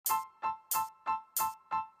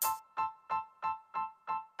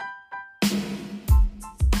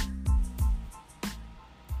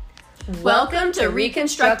Welcome to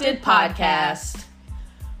Reconstructed Podcast,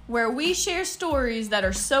 where we share stories that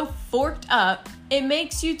are so forked up, it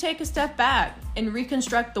makes you take a step back and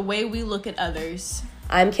reconstruct the way we look at others.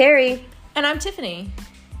 I'm Carrie. And I'm Tiffany.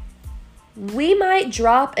 We might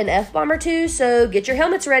drop an F-bomb or two, so get your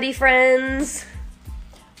helmets ready, friends.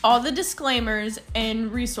 All the disclaimers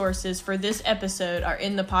and resources for this episode are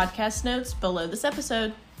in the podcast notes below this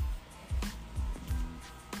episode.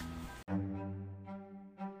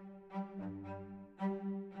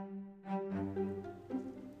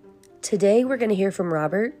 Today we're going to hear from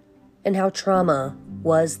Robert and how trauma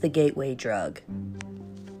was the gateway drug.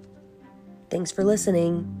 Thanks for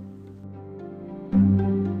listening.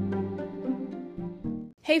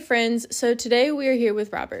 Hey friends, so today we are here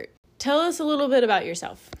with Robert. Tell us a little bit about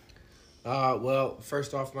yourself. Well,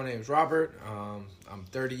 first off, my name is Robert. I'm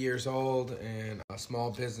 30 years old and a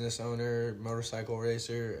small business owner, motorcycle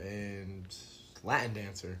racer, and Latin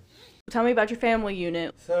dancer. Tell me about your family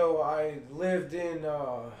unit. So I lived in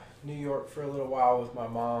New York for a little while with my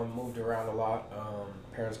mom, moved around a lot.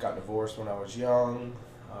 Parents got divorced when I was young.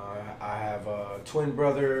 I have a twin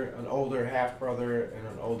brother, an older half-brother, and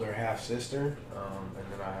an older half-sister. And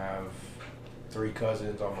then I have 3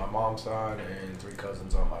 cousins on my mom's side and 3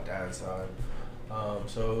 cousins on my dad's side.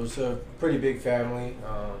 So it was a pretty big family,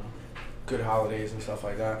 good holidays and stuff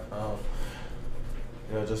like that.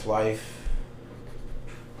 Just life,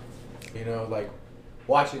 like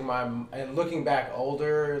watching and looking back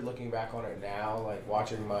on it now, like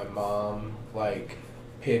watching my mom, like,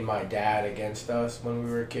 pin my dad against us when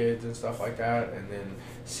we were kids and stuff like that, and then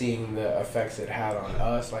seeing the effects it had on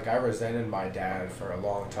us. Like, I resented my dad for a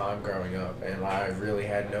long time growing up, and I really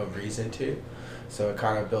had no reason to. So it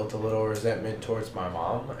kind of built a little resentment towards my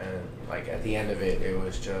mom, and like at the end of it, it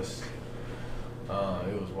was just,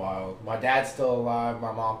 it was wild. My dad's still alive.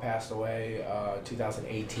 My mom passed away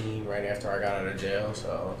 2018, right after I got out of jail.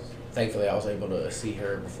 So thankfully I was able to see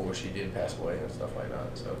her before she did pass away and stuff like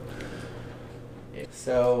that. So yeah.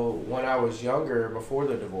 So when I was younger, before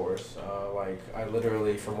the divorce, I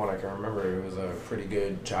literally, from what I can remember, it was a pretty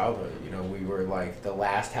good childhood. We were like the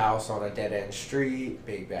last house on a dead end street,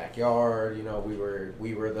 big backyard.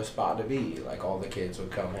 We were the spot to be. Like, all the kids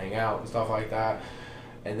would come hang out and stuff like that.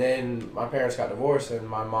 And then my parents got divorced and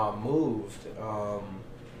my mom moved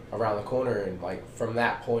around the corner, and like from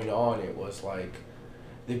that point on, it was like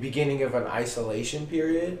the beginning of an isolation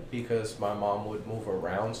period because my mom would move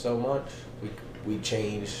around so much. We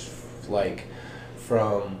changed like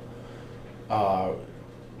from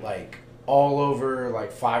like all over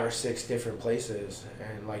like 5 or 6 different places,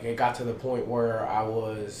 and like it got to the point where I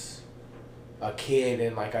was a kid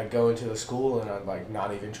and like I'd go into the school and I'd like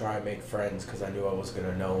not even try and make friends because I knew I was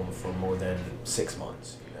gonna know them for more than 6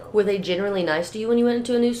 months. Were they generally nice to you when you went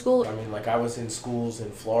into a new school? I mean, like, I was in schools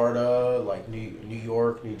in Florida, like New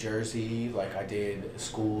York, New Jersey. Like, I did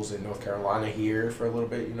schools in North Carolina here for a little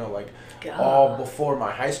bit. All before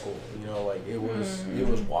my high school. Like it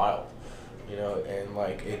was wild. And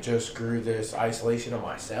like it just grew this isolation of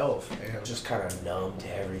myself, and I'm just kind of numb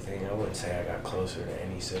to everything. I wouldn't say I got closer to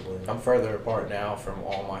any sibling. I'm further apart now from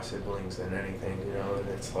all my siblings than anything. And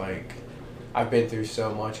it's like I've been through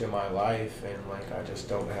so much in my life, and like I just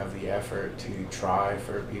don't have the effort to try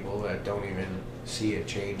for people that don't even see a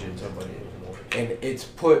change in somebody anymore. And it's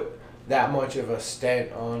put that much of a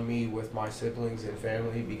stent on me with my siblings and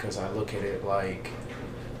family because I look at it like,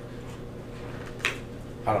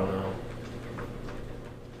 I don't know.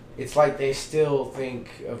 It's like they still think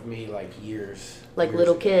of me like years. Like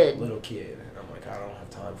little kid. Little kid. And I'm like, I don't have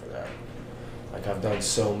time for that. Like, I've done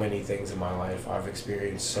so many things in my life. I've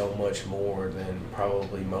experienced so much more than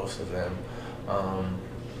probably most of them.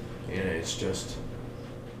 It's just...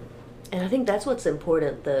 And I think that's what's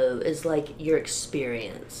important, though, is like your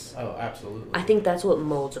experience. Oh, absolutely. I think that's what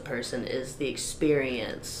molds a person, is the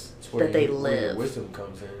experience that they live. Where your wisdom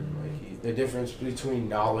comes in. Like, the difference between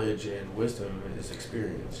knowledge and wisdom is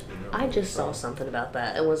experience. I just saw something about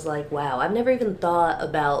that and was like, wow, I've never even thought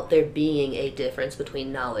about there being a difference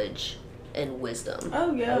between knowledge and wisdom.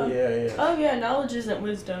 Oh, yeah. Oh, yeah. Oh, yeah, knowledge isn't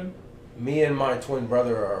wisdom. Me and my twin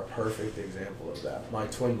brother are a perfect example of that. My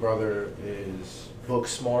twin brother is book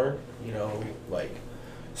smart, like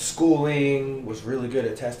schooling, was really good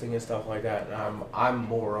at testing and stuff like that, and I'm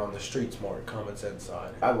more on the street smart, common sense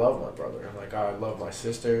side. I love my brother. Like, I love my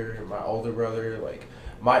sister and my older brother. Like,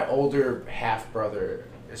 my older half brother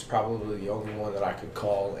is probably the only one that I could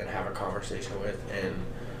call and have a conversation with and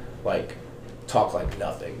like talk like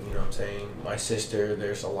nothing, you know what I'm saying? My sister,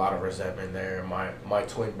 there's a lot of resentment there. My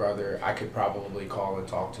twin brother, I could probably call and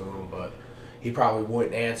talk to him, but he probably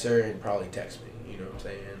wouldn't answer and probably text me, you know what I'm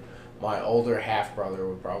saying? my older half brother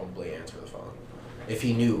would probably answer the phone if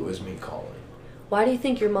he knew it was me calling. Why do you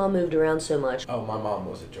think your mom moved around so much? Oh, my mom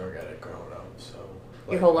was a drug addict growing up, so.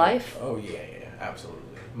 Your whole life? Oh, yeah, absolutely.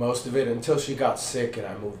 Most of it until she got sick and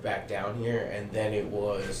I moved back down here, and then it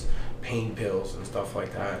was pain pills and stuff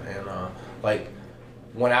like that. And, like,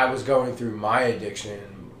 when I was going through my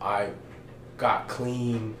addiction, I got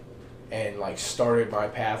clean and, like, started my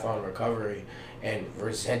path on recovery and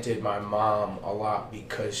resented my mom a lot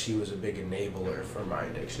because she was a big enabler for my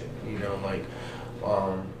addiction. You know, like,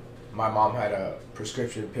 my mom had a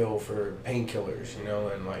prescription pill for painkillers, you know,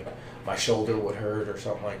 and like my shoulder would hurt or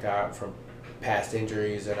something like that from past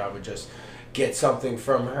injuries, and I would just get something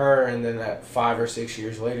from her, and then that 5 or 6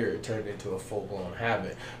 years later it turned into a full-blown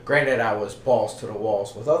habit. Granted, I was balls to the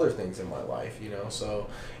walls with other things in my life, you know, so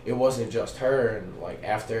it wasn't just her. And like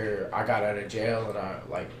after I got out of jail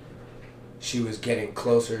and she was getting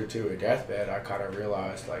closer to her deathbed, I kind of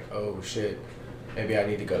realized like, oh shit, maybe I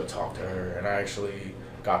need to go talk to her. And I actually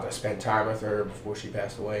got to spend time with her before she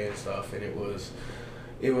passed away and stuff, and it was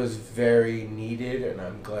very needed, and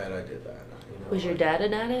I'm glad I did that. You know? Was your dad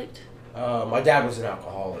an addict? My dad was an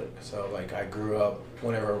alcoholic, so like I grew up,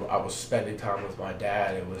 whenever I was spending time with my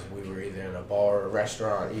dad, we were either in a bar or a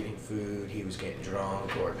restaurant eating food, he was getting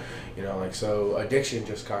drunk, or, you know, like, so addiction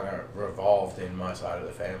just kind of revolved in my side of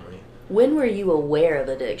the family. When were you aware of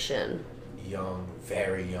addiction? Young,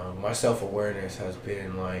 very young. My self-awareness has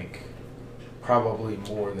been like probably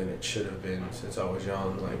more than it should have been since I was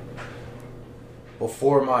young. Like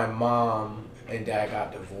before my mom and dad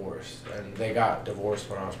got divorced, and they got divorced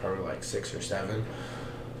when I was probably like 6 or 7,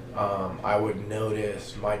 I would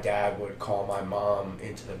notice my dad would call my mom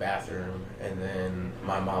into the bathroom, and then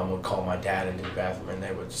my mom would call my dad into the bathroom, and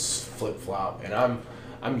they would flip-flop. And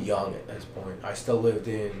I'm young at this point. I still lived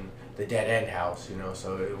in the dead end house, you know,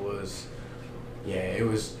 so it was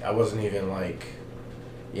I wasn't even like,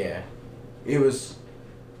 it was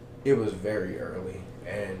very early.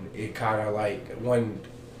 And it kind of like, when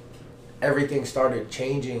everything started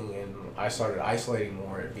changing and I started isolating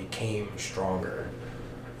more, it became stronger,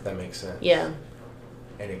 if that makes sense. Yeah.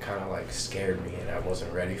 And it kind of like scared me, and I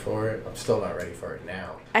wasn't ready for it. I'm still not ready for it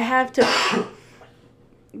now. I have to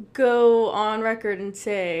go on record and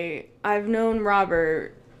say I've known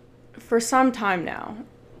Robert for some time now.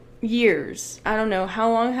 Years. I don't know.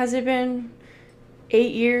 How long has it been?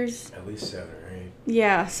 8 years? At least 7 or 8.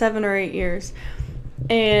 Yeah, 7 or 8 years.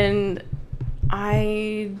 And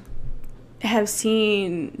I have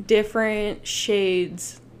seen different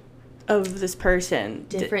shades of this person.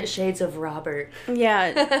 Different shades of Robert.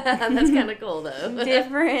 Yeah. That's kind of cool, though.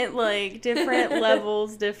 different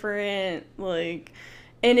levels,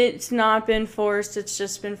 and it's not been forced, it's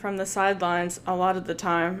just been from the sidelines a lot of the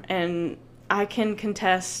time. And I can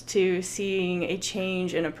contest to seeing a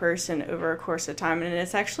change in a person over a course of time, and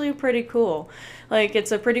it's actually pretty cool. Like,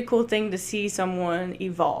 it's a pretty cool thing to see someone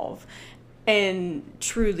evolve and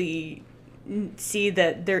truly see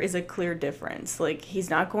that there is a clear difference. Like, he's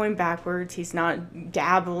not going backwards, he's not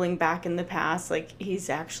dabbling back in the past. Like, he's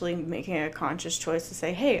actually making a conscious choice to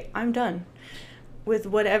say, hey, I'm done with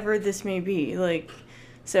whatever this may be. Like,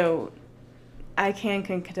 so I can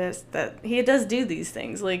contest that he does do these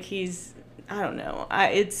things. Like, I don't know.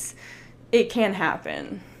 It can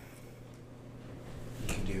happen.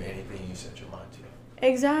 You can do anything you set your mind to.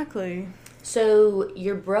 Exactly. So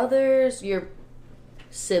your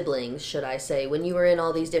siblings, should I say, when you were in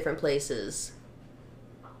all these different places,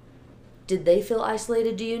 did they feel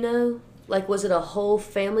isolated, do you know? Like, was it a whole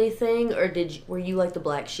family thing, or were you like the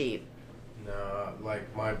black sheep? No,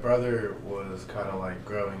 like, my brother was kind of like,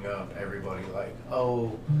 growing up, everybody like,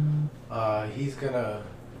 he's gonna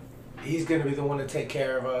be the one to take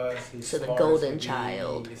care of us. He's so the smart, golden so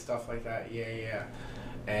child. Stuff like that. Yeah.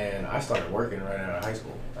 And I started working right out of high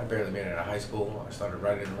school. I barely made it out of high school. I started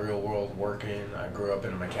right in the real world working. I grew up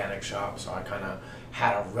in a mechanic shop, so I kind of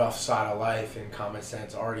had a rough side of life and common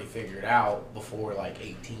sense already figured out before like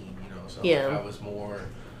 18, you know. So yeah. Like,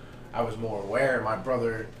 I was more aware. My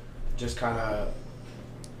brother just kind of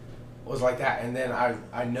was like that. And then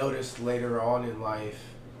I noticed later on in life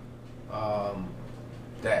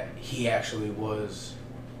that he actually was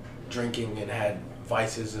drinking and had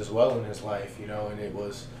vices as well in his life, you know, and it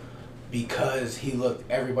was because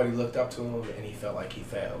everybody looked up to him and he felt like he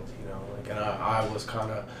failed, you know, like, and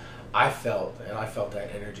I felt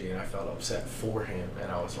that energy, and I felt upset for him, and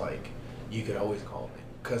I was like, you could always call me,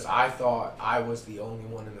 because I thought I was the only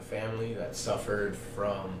one in the family that suffered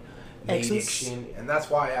from addiction, and that's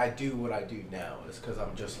why I do what I do now, is because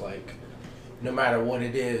I'm just like, no matter what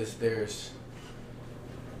it is,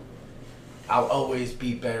 I'll always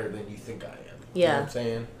be better than you think I am. Yeah. You know what I'm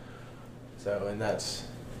saying? So, and that's,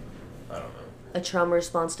 I don't know. A trauma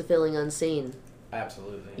response to feeling unseen.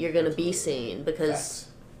 Absolutely. You're gonna be Absolutely. seen because, Facts.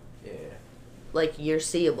 Yeah. like, you're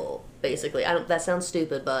seeable. Basically, I don't. That sounds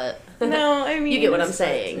stupid, but No, I mean, you get what I'm It's-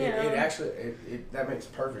 saying. It actually, that makes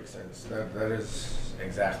perfect sense. That is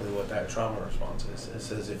exactly what that trauma response is. It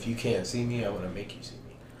says, if you can't see me, I'm going to make you see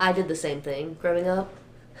me. I did the same thing growing up.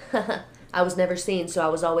 I was never seen, so I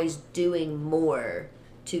was always doing more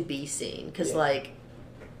to be seen. Because, Yeah. like,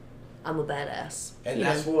 I'm a badass. And you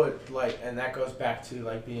that's know? what, like, and that goes back to,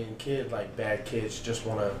 like, being a kid. Like, bad kids just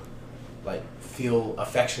want to, like, feel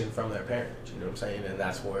affection from their parents. You know what I'm saying? And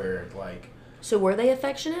that's where, like, So were they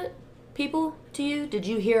affectionate people to you? Did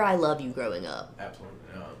you hear "I love you" growing up? absolutely,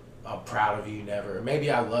 I'm proud of you, never.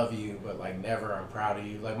 Maybe I love you, but, like, never I'm proud of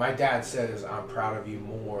you. Like, my dad says I'm proud of you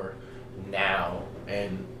more now.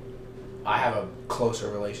 And I have a closer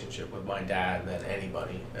relationship with my dad than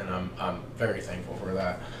anybody. And I'm very thankful for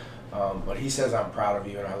that. But he says I'm proud of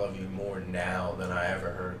you and I love you more now than I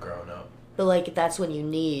ever heard growing up. But, like, that's when you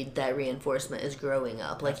need that reinforcement is growing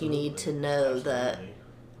up. Like, you need to know Absolutely.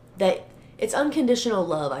 that it's unconditional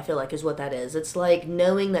love, I feel like, is what that is. It's like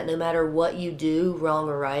knowing that no matter what you do, wrong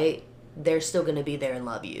or right, they're still going to be there and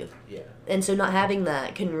love you. Yeah. And so not having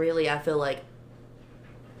that can really, I feel like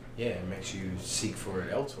It makes you seek for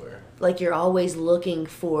it elsewhere. you're always looking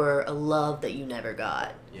for a love that you never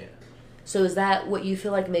got. Yeah. So is that what you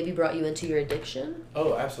feel like maybe brought you into your addiction?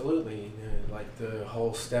 Oh, absolutely. Yeah, like the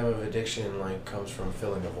whole stem of addiction, like, comes from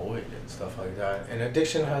filling a void and stuff like that. And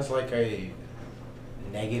addiction has like a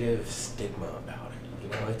negative stigma about it. You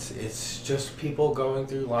know, it's just people going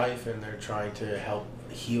through life and they're trying to help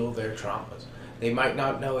heal their traumas. They might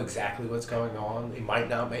not know exactly what's going on. They might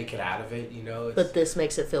not make it out of it. You know. But this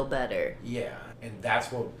makes it feel better. Yeah, and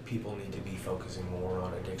that's what people need to be focusing more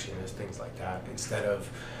on, addiction, is things like that, instead of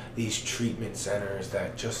these treatment centers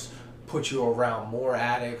that just put you around more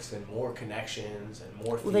addicts and more connections and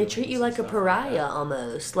more Well, they treat you like a pariah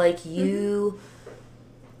almost. Like you,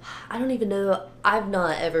 I don't even know. I've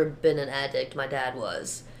not ever been an addict. My dad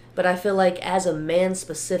was. But I feel like as a man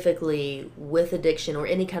specifically with addiction or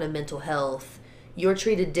any kind of mental health, you're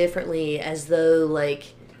treated differently as though,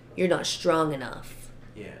 like, you're not strong enough.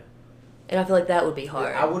 Yeah. And I feel like that would be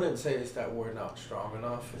hard. I wouldn't say it's that we're not strong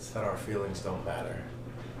enough, it's that our feelings don't matter.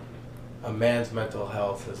 A man's mental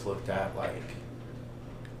health is looked at like,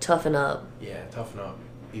 Toughen up. yeah, toughen up,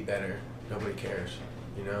 be better, nobody cares.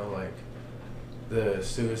 You know, like, the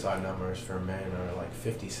suicide numbers for men are like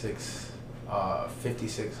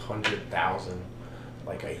 5,600,000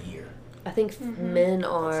 like a year. I think men It's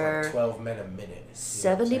are like 12 men a minute. You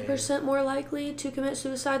know what I'm saying? 70% more likely to commit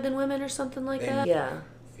suicide than women or something like They- that. Yeah.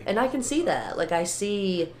 And I can see that. Like, I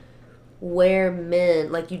see where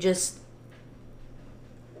men, like, you just,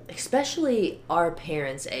 especially our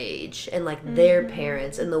parents' age and, like, their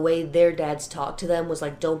parents and the way their dads talked to them was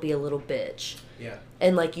like, don't be a little bitch. Yeah.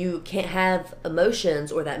 And, like, you can't have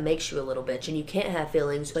emotions or that makes you a little bitch. And you can't have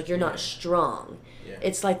feelings. Like, you're Yeah. not strong. Yeah.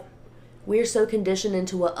 It's like we're so conditioned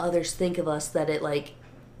into what others think of us that it, like,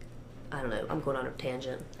 I don't know. I'm going on a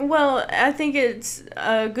tangent. Well, I think it's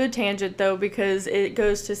a good tangent, though, because it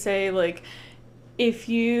goes to say, like, if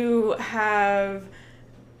you have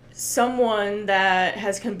someone that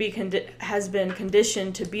has been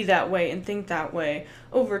conditioned to be that way and think that way,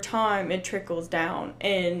 over time it trickles down,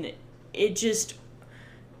 and it's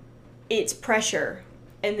pressure,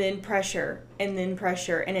 and then pressure, and then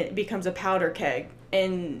pressure, and it becomes a powder keg,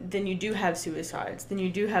 and then you do have suicides, then you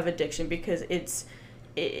do have addiction, because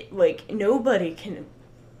like, nobody can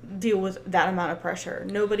deal with that amount of pressure.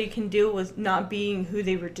 Nobody can deal with not being who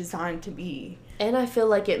they were designed to be. And I feel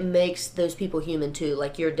like it makes those people human too,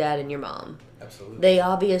 like your dad and your mom. Absolutely. They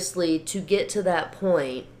obviously, to get to that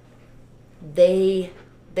point, they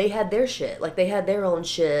had their shit. Like, they had their own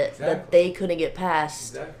shit that Exactly. they couldn't get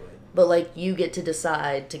past. Exactly. But, like, you get to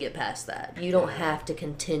decide to get past that. You don't Yeah. have to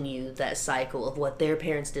continue that cycle of what their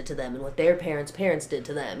parents did to them and what their parents' parents did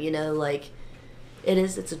to them. You know, like,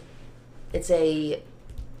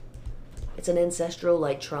 it's an ancestral,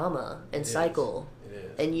 like, trauma and It is. cycle. It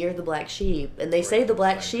is. And you're the black sheep. And they say Break the the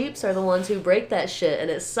black cycle. sheeps are the ones who break that shit, and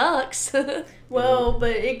it sucks. Well,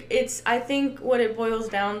 but it's I think what it boils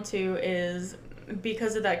down to is,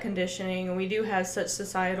 because of that conditioning, we do have such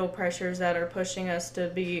societal pressures that are pushing us to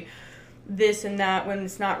be this and that when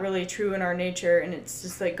it's not really true in our nature, and it's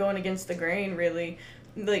just like going against the grain, really.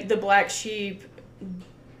 Like, the black sheep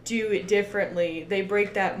do it differently. They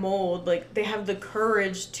break that mold. Like, they have the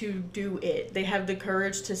courage to do it. They have the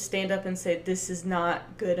courage to stand up and say, this is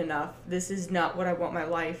not good enough. This is not what I want my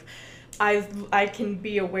life. I can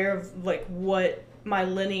be aware of, like, what my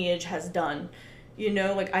lineage has done, You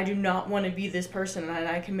know, like, I do not want to be this person, and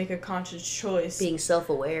I can make a conscious choice. Being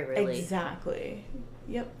self-aware, really. Exactly.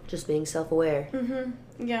 Yep. Just being self-aware.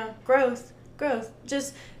 Mm-hmm. Yeah. Growth.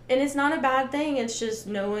 Just, and it's not a bad thing. It's just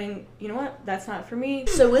knowing, you know what, that's not for me.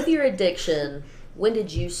 So with your addiction, when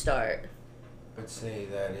did you start? I'd say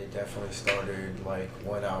that it definitely started like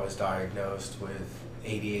when I was diagnosed with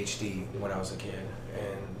ADHD when I was a kid,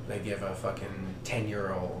 and they give a fucking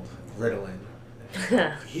 10-year-old Ritalin.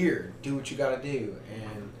 Here, do what you gotta do,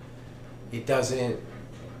 and it doesn't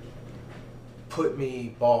put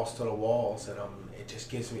me balls to the walls, and it just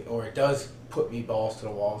gives me, or it does put me balls to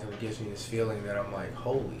the walls, and it gives me this feeling that I'm like,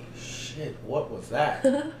 holy shit, what was that?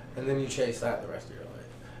 And then you chase that the rest of your life,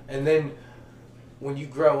 and then when you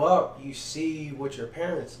grow up, you see what your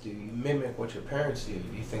parents do, you mimic what your parents do,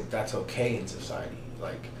 you think that's okay in society.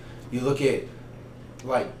 Like, you look at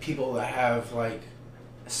like people that have like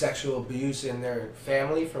sexual abuse in their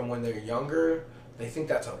family from when they're younger, they think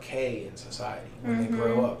that's okay in society when they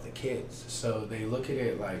grow up, the kids. So they look at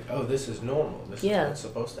it like, oh, this is normal. This is what's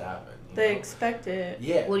supposed to happen. They expect it.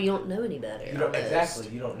 Yeah. Well, you don't know any better. Exactly.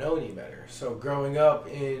 You don't know any better. So growing up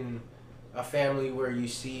in a family where you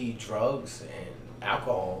see drugs and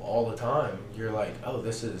alcohol all the time, you're like, oh,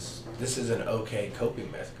 this is an okay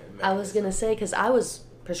coping mechanism. I was going to say, because I was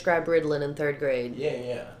prescribed Ritalin in 3rd grade.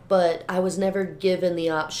 Yeah. But I was never given the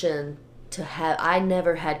option to have, I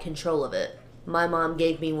never had control of it. My mom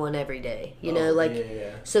gave me one every day, you know, like,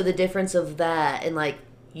 so the difference of that and like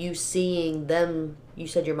you seeing them, you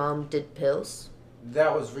said your mom did pills?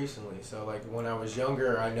 That was recently. So like when I was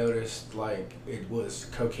younger, I noticed like it was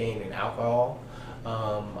cocaine and alcohol.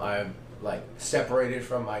 I like separated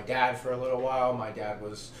from my dad for a little while. My dad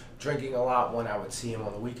was drinking a lot when I would see him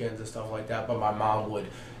on the weekends and stuff like that, but my mom would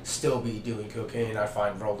still be doing cocaine. I'd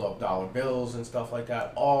find rolled up dollar bills and stuff like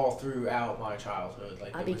that all throughout my childhood.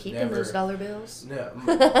 Like, I'd be keeping those dollar bills. No,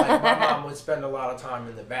 like my mom would spend a lot of time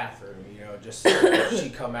in the bathroom, you know, just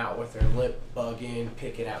she'd come out with her lip bugging,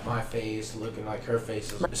 picking at my face, looking like her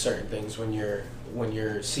face is certain things. When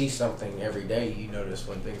you see something every day, you notice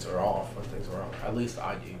when things are off, when things are wrong. At least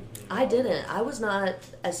I do. I didn't. I was not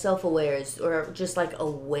as self-aware as, or just like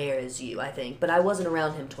aware as you, I think. But I wasn't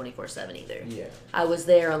around him 24/7 either. Yeah. I was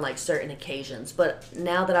there on like certain occasions. But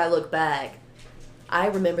now that I look back, I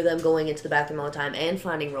remember them going into the bathroom all the time and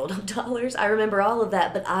finding rolled up dollars. I remember all of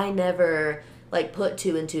that, but I never like put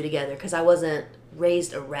 2 and 2 together because I wasn't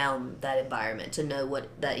raised around that environment to know what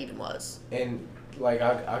that even was. And like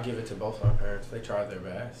I'll give it to both my parents. They tried their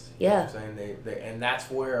best. You know what I'm saying? They and that's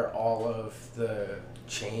where all of the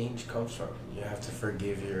change comes from. You have to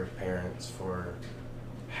forgive your parents for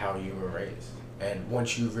how you were raised. And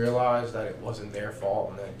once you realize that it wasn't their fault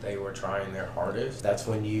and that they were trying their hardest, that's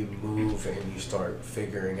when you move and you start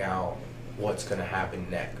figuring out what's going to happen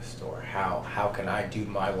next, or how can I do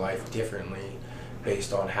my life differently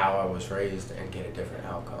based on how I was raised and get a different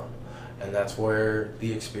outcome. And that's where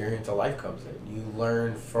the experience of life comes in. You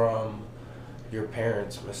learn from your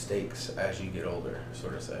parents' mistakes as you get older,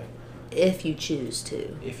 sort of say. If you choose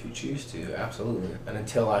to. If you choose to, absolutely. And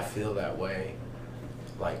until I feel that way,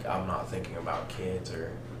 like I'm not thinking about kids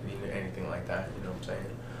or anything like that, you know what I'm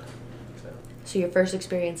saying? So your first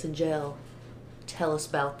experience in jail, tell us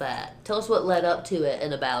about that. Tell us what led up to it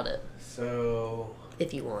and about it. So...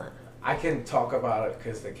 if you want. I can talk about it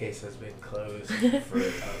because the case has been closed for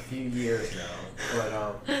a few years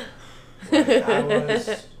now. But when I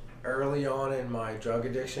was early on in my drug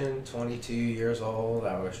addiction, 22 years old,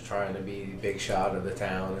 I was trying to be the big shot of the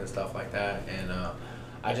town and stuff like that. And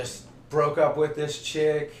I just broke up with this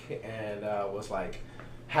chick and was like,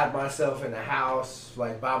 had myself in the house,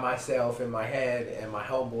 like by myself in my head. And my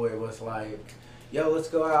homeboy was like, yo, let's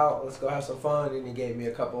go out, let's go have some fun. And he gave me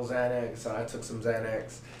a couple Xanax, and I took some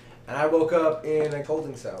Xanax. And I woke up in a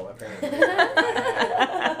holding cell, apparently.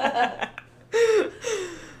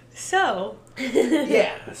 So,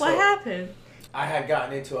 yeah. What happened? I had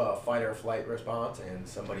gotten into a fight or flight response, and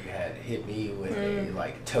somebody had hit me with a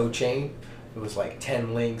like toe chain. It was like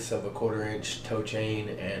 10 links of a 1/4-inch toe chain,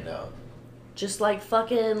 and just like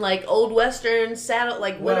fucking like old western saddle,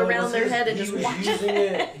 like went around their head and just watched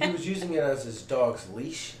it. He was using it as his dog's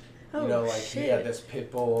leash. You know, like shit. He had this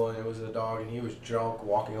pit bull and it was a dog, and he was drunk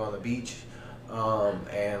walking on the beach,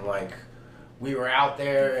 and like we were out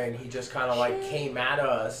there and he just kind of like came at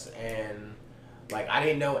us, and like I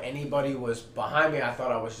didn't know anybody was behind me. I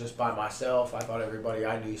thought I was just by myself. I thought everybody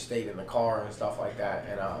I knew stayed in the car and stuff like that,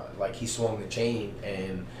 and like he swung the chain,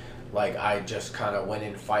 and like I just kind of went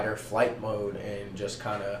in fight or flight mode and just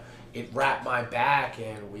kind of it wrapped my back,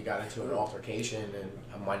 and we got into an altercation,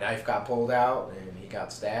 and my knife got pulled out, and he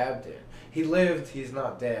got stabbed. And he lived. He's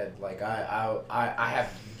not dead. Like I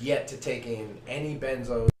have yet to take in any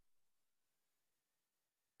benzos.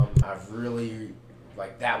 I've really,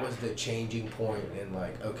 like, that was the changing point in,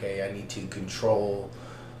 like, okay, I need to control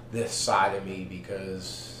this side of me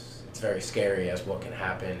because it's very scary as what can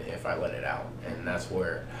happen if I let it out. And that's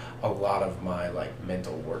where a lot of my, like,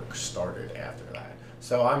 mental work started after that.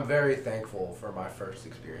 So I'm very thankful for my first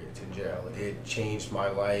experience in jail. It changed my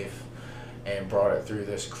life and brought it through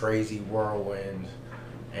this crazy whirlwind,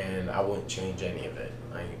 and I wouldn't change any of it.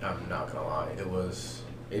 I'm not gonna lie.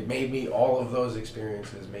 It made me, all of those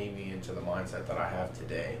experiences made me into the mindset that I have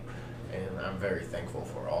today, and I'm very thankful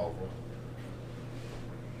for all of them.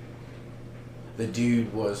 The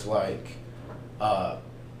dude was like,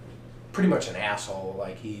 pretty much an asshole.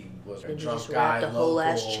 Like, he was a And he drunk just guy. wrapped a whole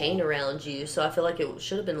ass local. chain around you, so I feel like it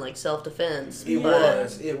should have been like self-defense. It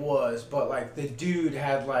but- was, but like the dude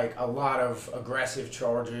had like a lot of aggressive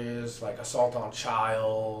charges, like assault on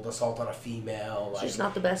child, assault on a female. Like, She's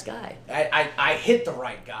not the best guy. I hit the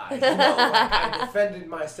right guy. You know, like I defended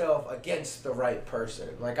myself against the right person.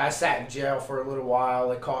 Like, I sat in jail for a little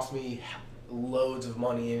while. It cost me loads of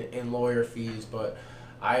money in lawyer fees, but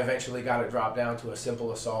I eventually got it dropped down to a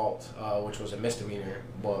simple assault, which was a misdemeanor.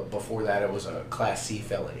 But before that, it was a Class C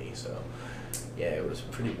felony. So, yeah, it was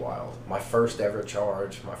pretty wild. My first ever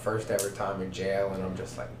charge, my first ever time in jail, and I'm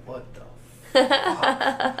just like, what the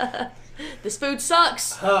fuck? This food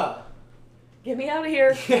sucks. Huh. Get me out of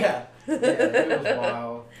here. Yeah, it was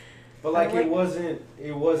wild. But like, I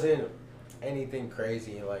it wasn't anything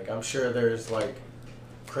crazy. Like, I'm sure there's like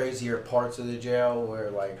crazier parts of the jail where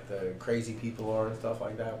like the crazy people are and stuff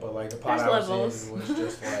like that. But like the pot There's I was levels. in was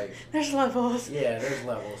just like, There's levels. yeah, there's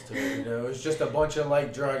levels to it. You know, it was just a bunch of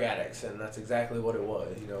like drug addicts, and that's exactly what it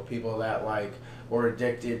was. You know, people that like were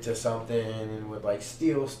addicted to something and would like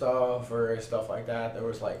steal stuff or stuff like that. There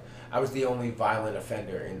was like, I was the only violent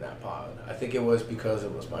offender in that pod. I think it was because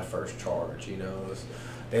it was my first charge. You know,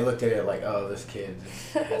 they looked at it like, oh, this kid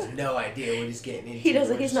has no idea what he's getting into. He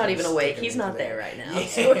doesn't. We're He's just not gonna even stick awake. him He's into not there there. right now. Yeah.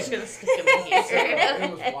 So we're just gonna stick him in here. So,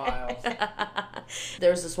 it was wild.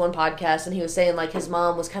 There was this one podcast, and he was saying like his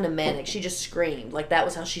mom was kind of manic. She just screamed. Like, that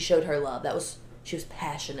was how she showed her love. She was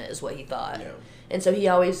passionate, is what he thought. Yeah. And so he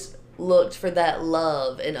always looked for that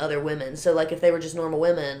love in other women. So like, if they were just normal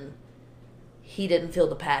women, he didn't feel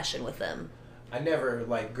the passion with them. I never,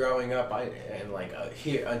 like, growing up,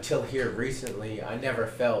 until here recently, I never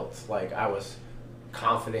felt like I was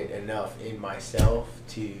confident enough in myself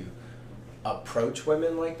to approach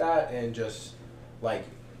women like that and just, like,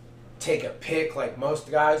 take a pick like most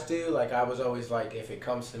guys do. Like, I was always like, if it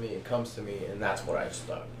comes to me, it comes to me, and that's what I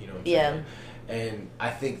stuck, you know what I'm saying? And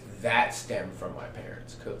I think that stemmed from my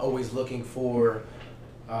parents, 'cause always looking for,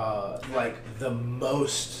 like, the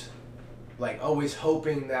most... like, always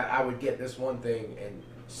hoping that I would get this one thing and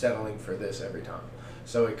settling for this every time.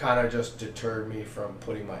 So it kind of just deterred me from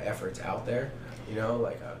putting my efforts out there, you know,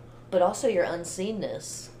 like, But also your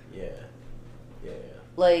unseenness. yeah.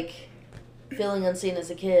 Like, feeling unseen as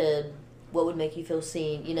a kid, what would make you feel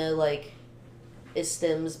seen? You know, like, it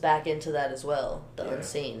stems back into that as well, the Yeah.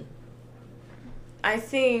 unseen. I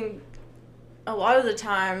think a lot of the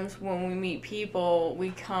times when we meet people,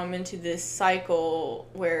 we come into this cycle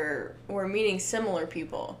where we're meeting similar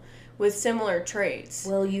people with similar traits.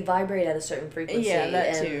 Well, you vibrate at a certain frequency. Yeah,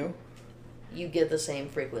 that and too. you get the same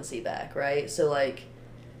frequency back, right? So, like,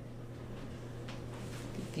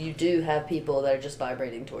 you do have people that are just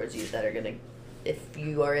vibrating towards you that are going to, if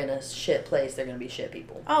you are in a shit place, they're going to be shit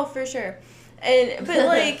people. Oh, for sure. But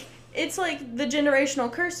like, it's like the generational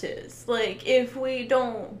curses. Like, if we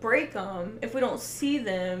don't break them, if we don't see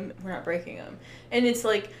them, we're not breaking them. And it's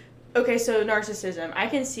like, okay, so narcissism. I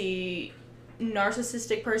can see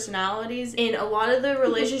narcissistic personalities in a lot of the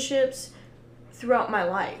relationships throughout my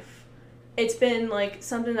life. It's been like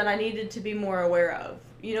something that I needed to be more aware of.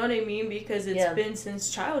 You know what I mean? Because it's been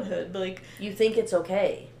since childhood. Like, You think it's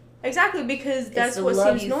okay. exactly, because that's it's the what love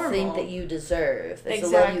seems you normal. think that you deserve. It's the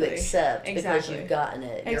love you accept because you've gotten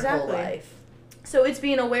it your whole life. So it's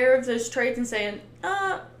being aware of those traits and saying,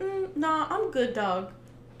 nah, I'm good, dog.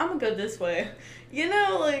 I'm good this way. You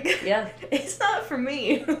know, like, Yeah. it's not for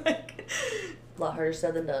me. Like, A lot harder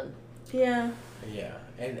said than done. yeah. Yeah,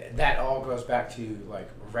 and that all goes back to, like,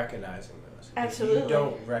 recognizing those. Absolutely. If you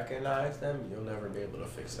don't recognize them, you'll never be able to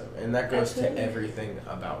fix them. And that goes Absolutely. to everything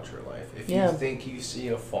about your life. If Yeah. you think you see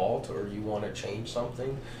a fault or you want to change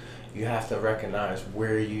something, you have to recognize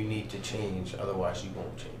where you need to change, otherwise you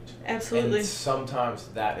won't change. Absolutely. And sometimes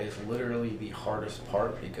that is literally the hardest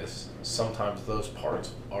part, because sometimes those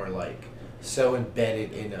parts are like so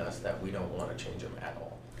embedded in us that we don't want to change them at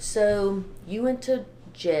all. So you went to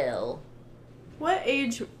jail. What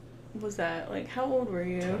age was that? Like, how old were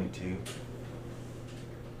you? 22.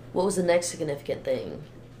 What was the next significant thing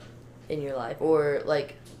in your life? Or,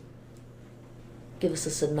 like, give us a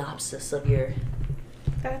synopsis of your...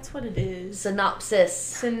 That's what it is.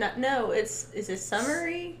 Synopsis. No, is it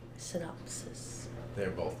summary? Synopsis. They're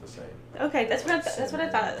both the same. Okay, that's what I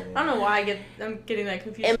thought. I don't know why I'm getting that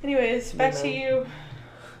confused. Anyways, back to you.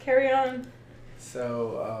 Carry on.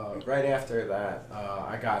 So right after that,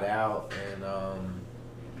 I got out, and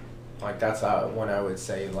like that's when I would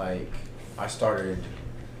say like I started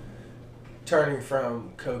turning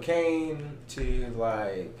from cocaine to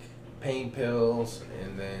like pain pills,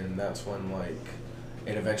 and then that's when like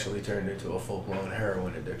it eventually turned into a full-blown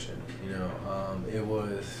heroin addiction. You know, it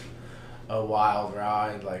was a wild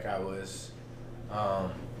ride. Like I was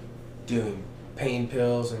doing pain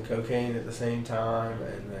pills and cocaine at the same time,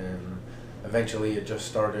 and then eventually it just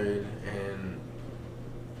started, and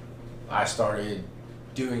I started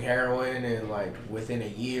doing heroin, and like within a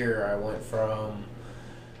year I went from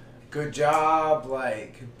good job,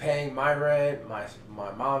 like paying my rent, my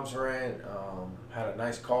mom's rent, had a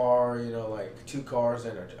nice car, you know, like 2 cars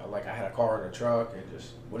and like I had a car and a truck and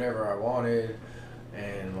just whatever I wanted,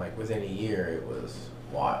 and like within a year it was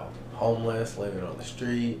wild. Homeless, living on the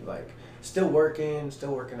street, like still working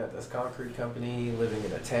at this concrete company, living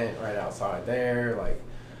in a tent right outside there, like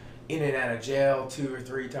in and out of jail 2 or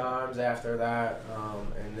 3 times after that,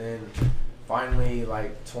 and then finally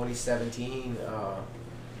like 2017,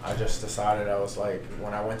 I just decided, I was like,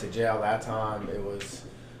 when I went to jail that time, it was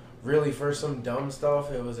really for some dumb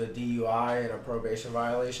stuff. It was a DUI and a probation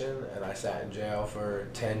violation, and I sat in jail for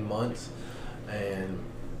 10 months, and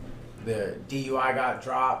the DUI got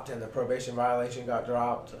dropped and the probation violation got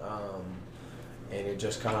dropped, and it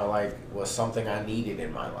just kind of like was something I needed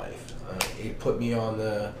in my life. It put me on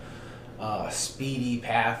the speedy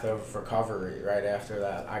path of recovery right after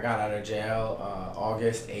that. I got out of jail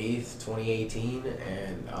August 8th, 2018,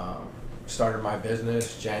 and started my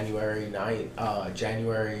business January 19th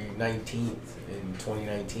in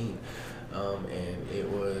 2019, and it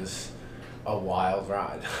was a wild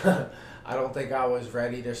ride. I don't think I was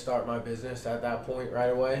ready to start my business at that point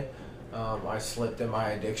right away. I slipped in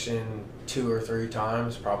my addiction 2 or 3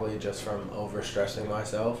 times, probably just from overstressing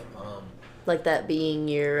myself. Like that being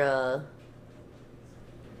your,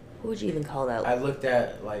 what would you even call that? I looked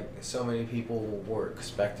at, like, so many people were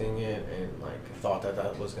expecting it and, like, thought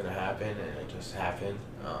that was going to happen, and it just happened.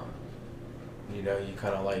 You know, you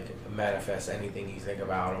kind of, like, manifest anything you think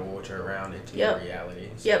about or what you're around into your reality.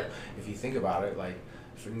 So if you think about it, like,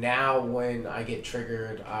 for now, when I get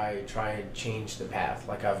triggered, I try and change the path.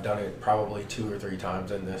 Like, I've done it probably 2 or 3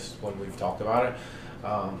 times in this when we've talked about it.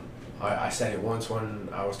 I said it once when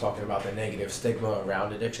I was talking about the negative stigma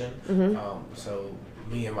around addiction. So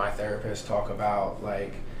me and my therapist talk about,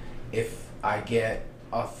 like, if I get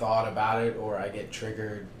a thought about it or I get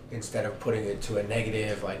triggered, instead of putting it to a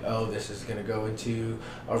negative, like, oh, this is going to go into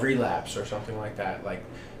a relapse or something like that, like,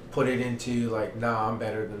 put it into, like, nah, I'm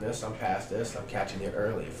better than this, I'm past this, I'm catching it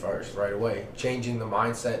early first, right away. Changing the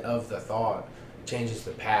mindset of the thought changes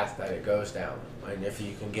the path that it goes down. And if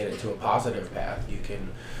you can get it to a positive path, you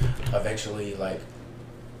can eventually, like,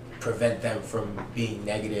 prevent them from being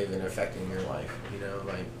negative and affecting your life, you know,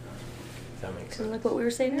 like, if that makes sense. Like what we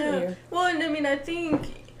were saying earlier. Well, and I mean, I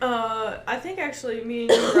think actually me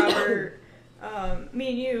and you, Robert, me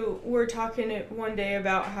and you were talking one day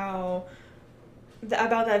about how,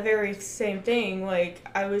 about that very same thing. Like,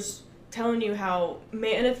 I was telling you how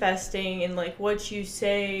manifesting and, like, what you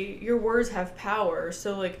say, your words have power.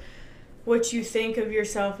 So, like, what you think of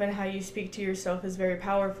yourself and how you speak to yourself is very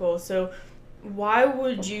powerful. So why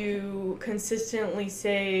would you consistently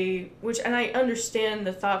say, and I understand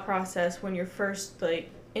the thought process when you're first,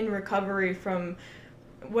 like, in recovery from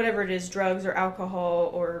whatever it is, drugs or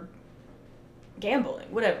alcohol or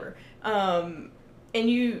gambling, whatever, and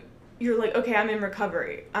you're like, okay, I'm in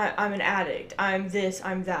recovery, I'm an addict, I'm this,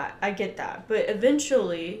 I'm that, I get that. But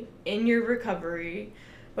eventually, in your recovery,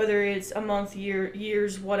 whether it's a month,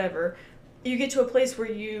 years, whatever, you get to a place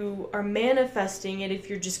where you are manifesting it if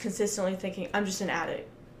you're just consistently thinking, I'm just an addict,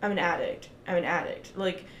 I'm an addict, I'm an addict.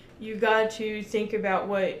 Like, you got to think about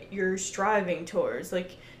what you're striving towards.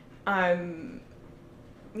 Like,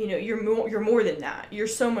 you're more than that. You're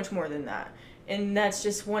so much more than that. And that's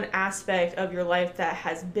just one aspect of your life that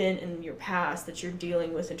has been in your past that you're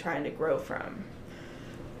dealing with and trying to grow from.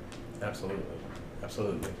 Absolutely.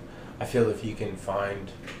 Absolutely. I feel if you can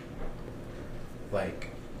find, like,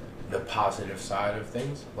 the positive side of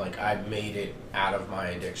things, like, I made it out of my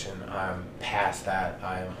addiction. I'm past that.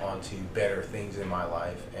 I'm onto better things in my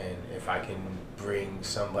life. And if I can bring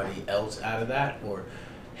somebody else out of that, or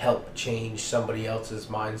help change somebody else's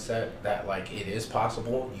mindset that, like, it is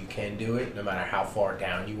possible, you can do it no matter how far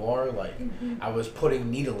down you are. Like, I was putting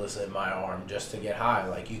needles in my arm just to get high.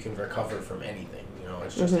 Like, you can recover from anything, you know.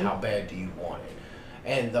 It's just how bad do you want it.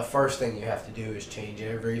 And the first thing you have to do is change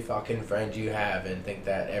every fucking friend you have and think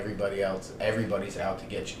that everybody's out to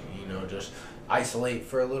get you. You know, just isolate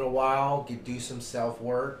for a little while, do some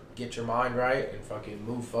self-work, get your mind right, and fucking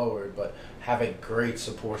move forward. But have a great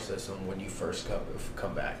support system when you first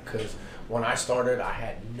come back. Because when I started, I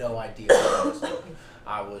had no idea what I was doing.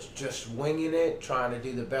 I was just winging it, trying to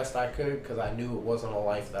do the best I could because I knew it wasn't a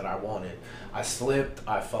life that I wanted. I slipped,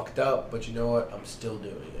 I fucked up, but you know what? I'm still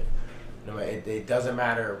doing it. No, it doesn't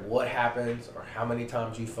matter what happens or how many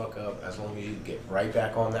times you fuck up, as long as you get right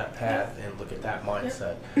back on that path and look at that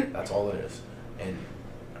mindset. That's all it is. And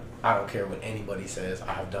I don't care what anybody says.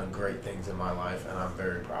 I have done great things in my life, and I'm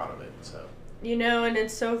very proud of it. So, you know, and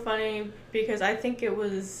it's so funny because I think it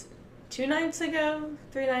was 3 nights ago,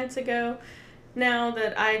 now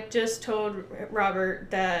that I just told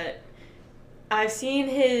Robert that I've seen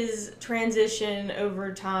his transition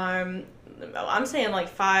over time. I'm saying like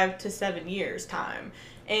 5 to 7 years time.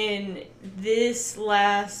 And this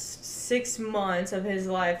last 6 months of his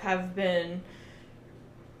life have been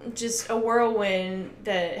just a whirlwind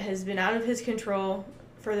that has been out of his control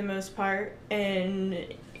for the most part. And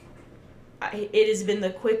it has been the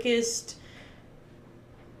quickest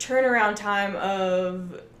turnaround time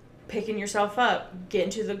of picking yourself up, getting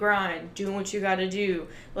to the grind, doing what you gotta do,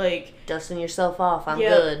 like dusting yourself off. I'm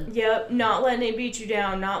good. Yep, not letting it beat you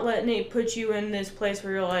down, not letting it put you in this place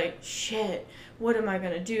where you're like, shit, what am I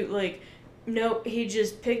gonna do? Like, nope, he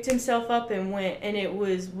just picked himself up and went, and it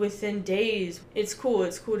was within days. It's cool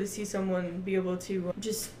to see someone be able to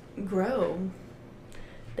just grow.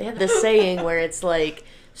 They have this saying where it's like,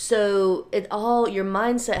 so your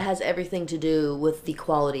mindset has everything to do with the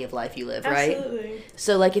quality of life you live, right? Absolutely.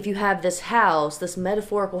 So like if you have this house, this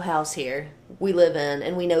metaphorical house here we live in,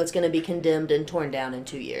 and we know it's going to be condemned and torn down in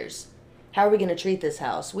 2 years. How are we going to treat this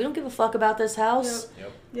house? We don't give a fuck about this house.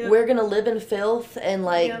 Yep. We're going to live in filth and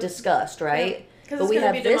disgust, right? Yep. But we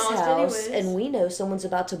have this house, and we know someone's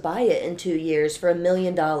about to buy it in 2 years for $1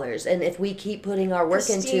 million. And if we keep putting our work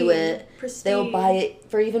into it, they'll buy it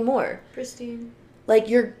for even more. Pristine. Like,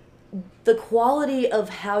 the quality of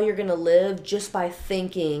how you're going to live just by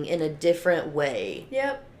thinking in a different way.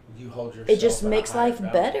 Yep. You hold yourself. It just makes life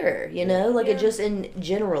better, you know? Like, Yeah. it just, in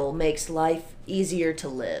general, makes life easier to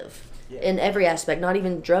live. Yeah. In every aspect, not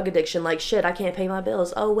even drug addiction. Like, shit, I can't pay my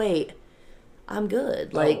bills. Oh, wait. I'm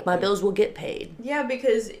good. Like, my bills will get paid. Yeah,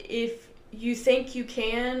 because if you think you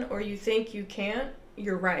can or you think you can't,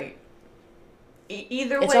 you're right.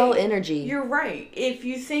 Either way, it's all energy. You're right. If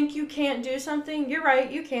you think you can't do something, you're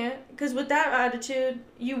right, you can't. Because with that attitude,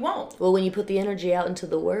 you won't. Well, when you put the energy out into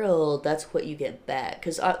the world, that's what you get back.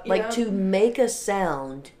 Because, to make a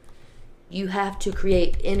sound, you have to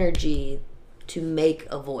create energy to make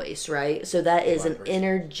a voice, right? So that is an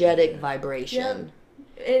energetic vibration.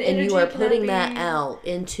 Yep. And you are putting that out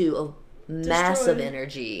into a massive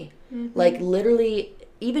energy. Mm-hmm. Like, literally,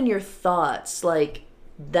 even your thoughts, like,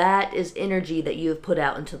 that is energy that you have put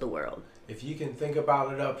out into the world. If you can think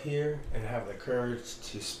about it up here and have the courage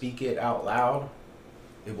to speak it out loud,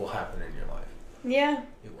 it will happen in your life. Yeah.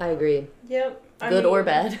 I agree. Yep. Good or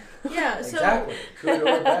bad. Yeah, so exactly. Good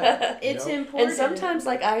or bad. It's important. And sometimes,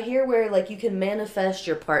 like, I hear where, like, you can manifest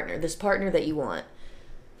your partner, this partner that you want.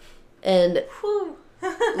 And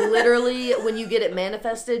literally, when you get it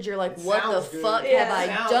manifested, you're like, what the fuck have I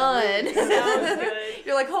done? Sounds good.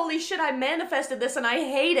 You're like, holy shit, I manifested this and I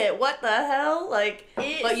hate it. What the hell? Like,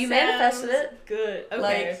 but you manifested it. Good.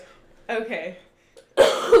 Okay. Okay.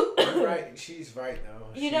 Right. She's right,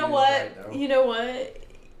 though. You know what?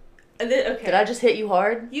 Okay. Did I just hit you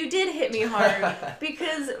hard? You did hit me hard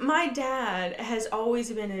because my dad has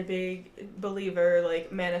always been a big believer,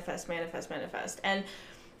 like, manifest. And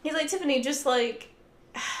he's like, Tiffany, just, like,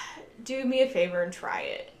 do me a favor and try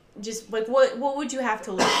it. Just, like, what would you have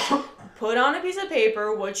to lose? Put on a piece of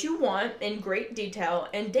paper what you want in great detail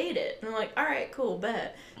and date it. And I'm like, all right, cool,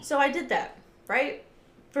 bet. So I did that, right?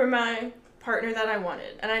 For my partner that I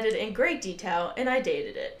wanted. And I did it in great detail, and I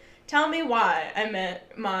dated it. Tell me why I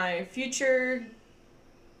met my future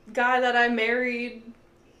guy that I married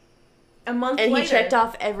a month And later, he checked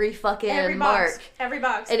off every fucking every mark. box. Every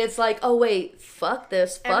box. And it's like, oh wait, fuck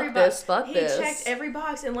this, fuck this, fuck this. He checked every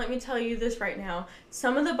box, and let me tell you this right now.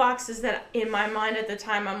 Some of the boxes that in my mind at the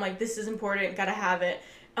time, I'm like, this is important, gotta have it.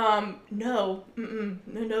 No, boo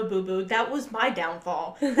boo. That was my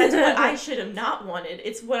downfall. That's what I should have not wanted.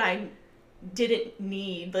 It's what I didn't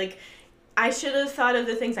need. Like, I should have thought of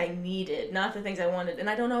the things I needed, not the things I wanted. And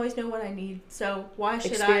I don't always know what I need, so why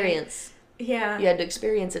should Experience. Yeah. You had to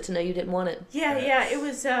experience it to know you didn't want it. Yeah, it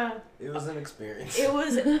was an experience. It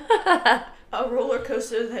was a roller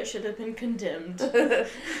coaster that should have been condemned.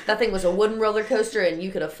 That thing was a wooden roller coaster and you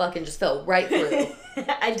could have fucking just fell right through.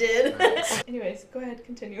 I did. Right. Anyways, go ahead,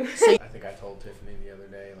 continue. I think I told Tiffany the other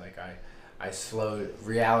day, like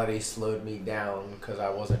reality slowed me down because I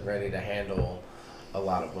wasn't ready to handle a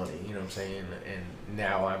lot of money, you know what I'm saying? And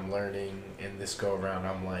now I'm learning, and this go around,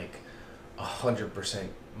 I'm like 100%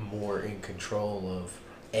 more in control of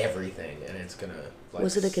everything, and it's gonna like.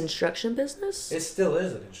 Was it a construction business? It still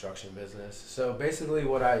is a construction business. So basically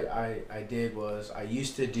what I did was I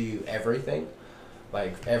used to do everything,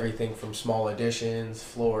 like everything from small additions,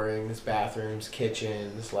 floorings, bathrooms,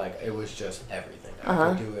 kitchens, like it was just everything.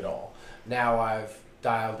 I could do it all. Now I've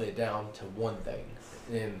dialed it down to one thing,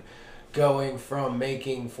 and going from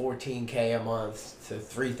making $14K a month to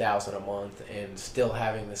 $3,000 a month and still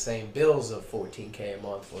having the same bills of $14K a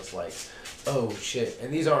month was like, oh shit.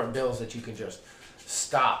 And these aren't bills that you can just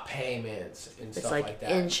stop payments and stuff like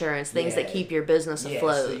that. Insurance, things that keep your business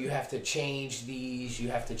afloat. So you have to change these. You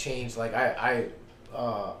have to change, like I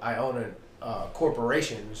own a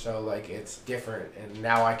corporation, so like it's different, and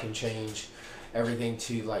now I can change everything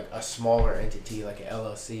to like a smaller entity, like an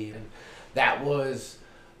LLC, and that was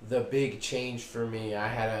the big change for me. I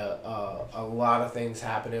had a lot of things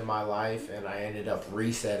happen in my life, and I ended up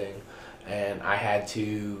resetting, and I had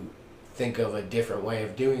to think of a different way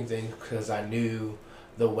of doing things because I knew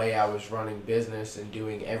the way I was running business and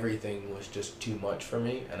doing everything was just too much for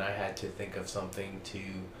me, and I had to think of something to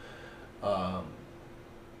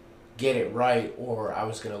get it right, or I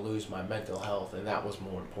was going to lose my mental health, and that was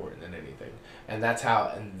more important than anything. And that's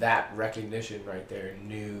how, and that recognition right there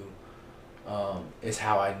is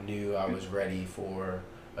how I knew I was ready for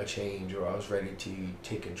a change, or I was ready to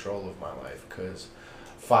take control of my life, because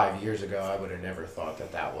 5 years ago I would have never thought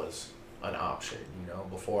that was an option. You know,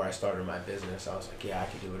 before I started my business, I was like, yeah, I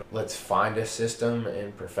could do it. Let's find a system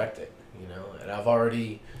and perfect it, you know. And I've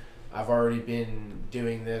already been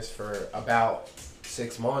doing this for about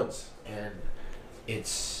 6 months, and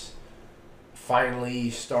it's finally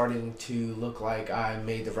starting to look like I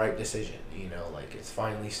made the right decision, you know, like it's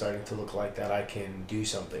finally starting to look like that I can do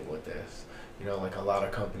something with this. You know, like a lot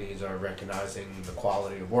of companies are recognizing the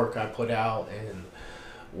quality of work I put out and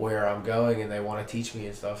where I'm going, and they want to teach me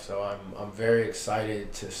and stuff. So I'm very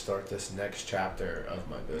excited to start this next chapter of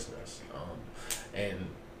my business. And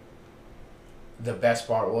the best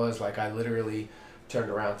part was, like, I literally turned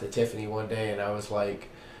around to Tiffany one day and I was like,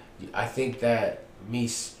 I think that me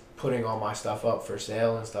putting all my stuff up for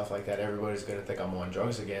sale and stuff like that, everybody's gonna think I'm on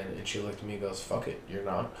drugs again. And she looked at me and goes, fuck it, you're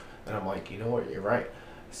not. And I'm like, you know what, you're right.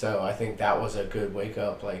 So I think that was a good wake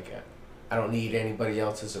up. Like, I don't need anybody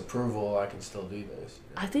else's approval. I can still do this.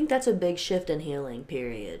 You know? I think that's a big shift in healing,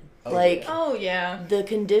 period. Oh, yeah. The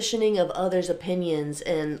conditioning of others' opinions,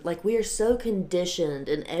 and like we are so conditioned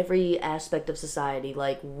in every aspect of society,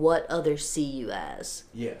 like what others see you as.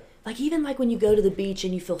 Yeah. Like, even like when you go to the beach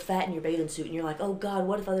and you feel fat in your bathing suit and you're like, oh God,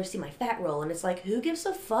 what if others see my fat roll? And it's like, who gives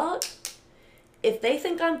a fuck? If they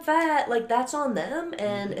think I'm fat, like, that's on them,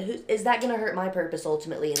 and is that going to hurt my purpose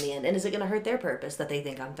ultimately in the end? And is it going to hurt their purpose that they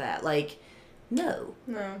think I'm fat? Like, no.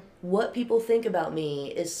 No. What people think about me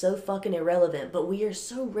is so fucking irrelevant, but we are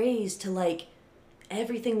so raised to, like,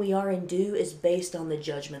 everything we are and do is based on the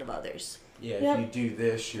judgment of others. Yeah, if you do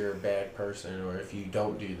this, you're a bad person, or if you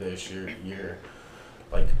don't do this, you're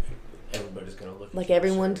like, everybody's gonna look at like you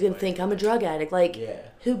everyone's gonna think I'm a drug addict. Like, yeah.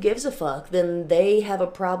 Who gives a fuck? Then they have a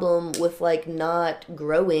problem with like not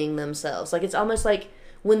growing themselves. Like, it's almost like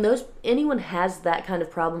when anyone has that kind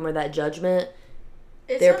of problem or that judgment,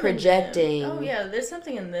 they're projecting. Oh yeah, there's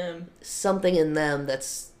something in them. Something in them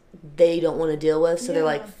that's they don't want to deal with. So they're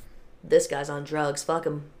like, this guy's on drugs. Fuck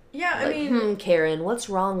him. Yeah, like, I mean, Karen, what's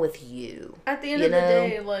wrong with you? At the end of the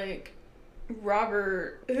day, like,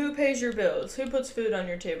 Robert, who pays your bills? Who puts food on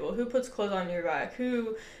your table? Who puts clothes on your back?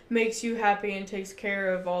 Who makes you happy and takes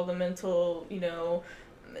care of all the mental,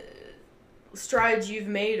 strides you've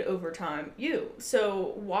made over time.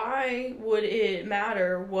 So why would it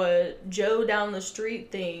matter what Joe down the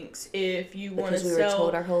street thinks if you want to Because we sell? were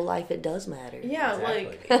told our whole life it does matter. Yeah, Exactly.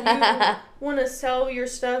 like you want to sell your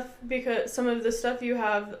stuff because some of the stuff you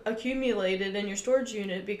have accumulated in your storage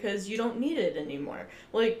unit because you don't need it anymore.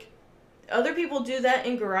 Like other people do that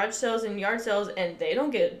in garage sales and yard sales and they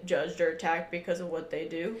don't get judged or attacked because of what they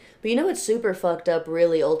do. But you know what's super fucked up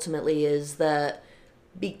really ultimately is that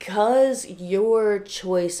because your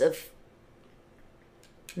choice of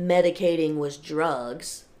medicating was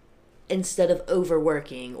drugs instead of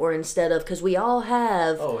overworking or instead of, because we all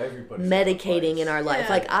have everybody's medicating in our life. Yeah.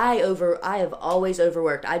 Like I have always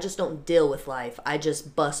overworked. I just don't deal with life. I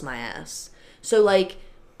just bust my ass. So like,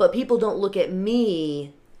 but people don't look at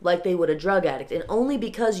me like they would a drug addict, and only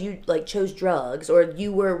because you like chose drugs or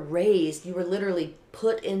you were literally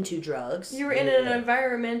put into drugs. You were in an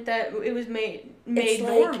environment that it was made It's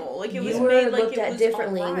normal. Like it was you were made like looked it at was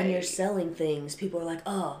differently all when you're right. selling things. People are like,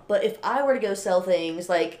 oh, but if I were to go sell things,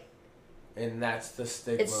 like And that's the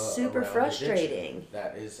stigma. it's super around frustrating. addiction.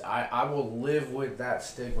 That is, I will live with that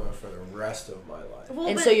stigma for the rest of my life. Well,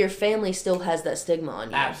 And but- so your family still has that stigma on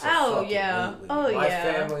you. Absolutely. Oh, yeah. Oh, My yeah.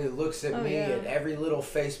 family looks at Oh, me yeah. and every little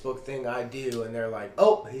Facebook thing I do, and they're like,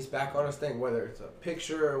 "Oh, he's back on his thing." Whether it's a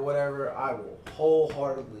picture or whatever, I will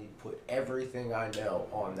wholeheartedly put everything I know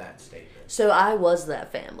on that statement. So I was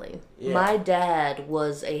that family. Yeah. My dad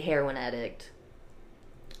was a heroin addict.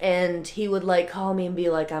 And he would like call me and be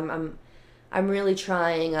like, I'm really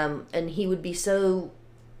trying, and he would be so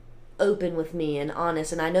open with me and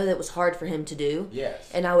honest, and I know that was hard for him to do. Yes.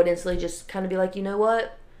 And I would instantly just kind of be like, you know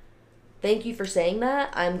what? Thank you for saying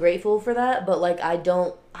that. I'm grateful for that, but like I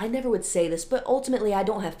never would say this, but ultimately I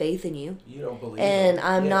don't have faith in you. You don't believe And it.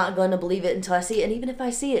 I'm Yeah. not going to believe it until I see it. And even if I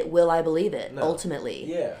see it, will I believe it No. ultimately?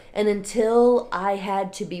 Yeah. And until I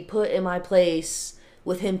had to be put in my place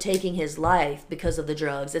with him taking his life because of the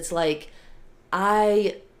drugs, it's like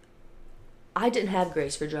I didn't have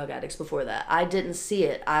grace for drug addicts before that. I didn't see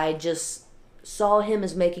it. I just saw him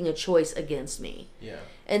as making a choice against me. Yeah.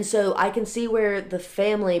 And so I can see where the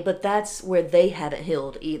family, but that's where they haven't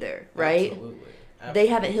healed either, right? Absolutely. They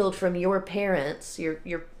haven't healed from your parents.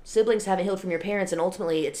 Your siblings haven't healed from your parents, and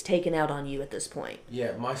ultimately it's taken out on you at this point.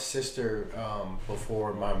 Yeah, my sister,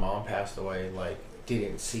 before my mom passed away, like,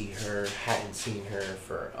 hadn't seen her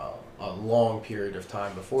for a long period of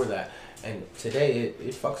time before that. And today, it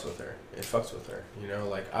fucks with her. It fucks with her. You know,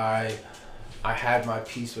 like, I had my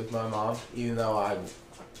peace with my mom, even though I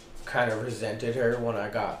kind of resented her when I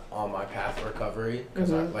got on my path of recovery.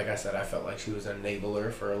 Because, like I said, I felt like she was an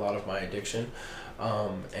enabler for a lot of my addiction.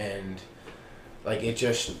 And, like, it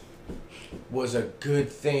just was a good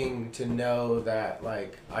thing to know that,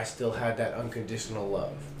 like, I still had that unconditional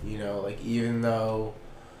love, you know, like, even though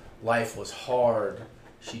life was hard,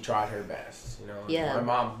 she tried her best, you know. Yeah.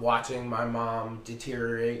 Watching my mom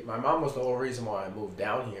deteriorate, my mom was the whole reason why I moved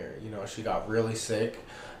down here, you know. She got really sick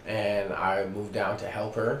and I moved down to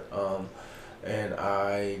help her, and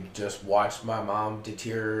I just watched my mom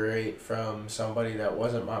deteriorate from somebody that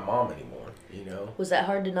wasn't my mom anymore, you know. Was that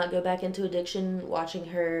hard to not go back into addiction watching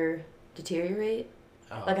her deteriorate?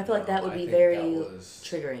 Like, I feel like that would be very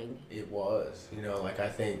triggering. It was, you know, like, I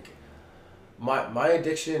think my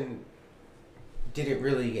addiction didn't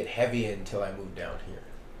really get heavy until I moved down here,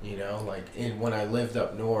 you know, like, when I lived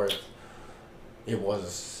up north, it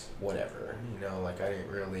was whatever, you know, like, I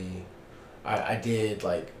didn't really, I did,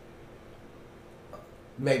 like,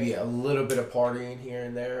 maybe a little bit of partying here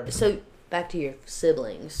and there. So, back to your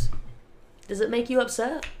siblings. Does it make you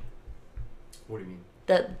upset What do you mean?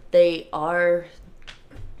 that they are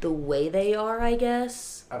the way they are, I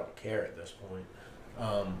guess? I don't care at this point.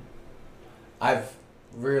 I've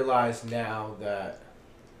realized now that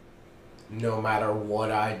no matter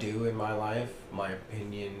what I do in my life,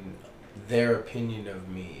 their opinion of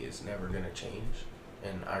me is never going to change.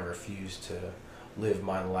 And I refuse to live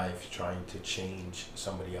my life trying to change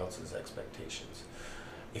somebody else's expectations.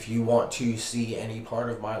 If you want to see any part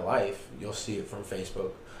of my life, you'll see it from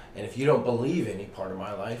Facebook. And if you don't believe any part of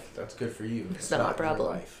my life, that's good for you. It's not my your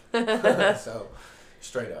problem. life. So,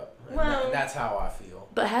 straight up. And Well- that's how I feel.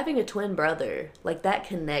 But having a twin brother, like that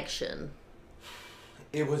connection,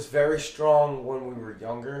 It was very strong when we were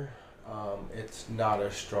younger. It's not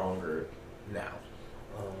as stronger now.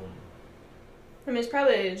 I mean, it's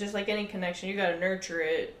probably just like any connection. You gotta nurture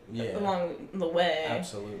it Yeah. along the way.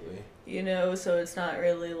 Absolutely. You know, so it's not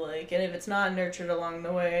really like, and if it's not nurtured along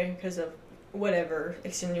the way because of whatever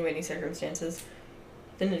extenuating circumstances,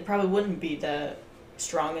 then it probably wouldn't be that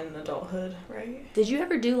strong in adulthood, right? did you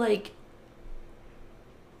ever do like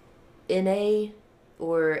NA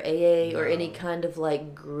or AA or No. any kind of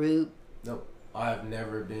like group? Nope. I've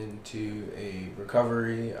never been to a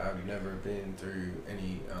recovery. I've never been through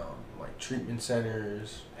any like treatment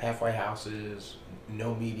centers, halfway houses,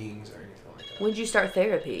 no meetings or anything like that. When did you start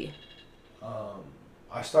therapy?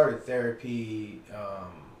 I started therapy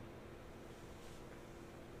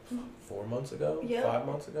 4 months ago, Yeah. 5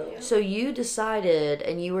 months ago. Yeah. So you decided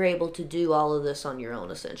and you were able to do all of this on your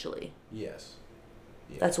own, essentially. Yes.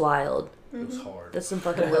 Yeah. That's wild. It was hard. That's some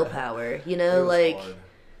fucking willpower. You It know, was like, hard.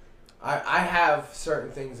 I have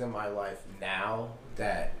certain things in my life now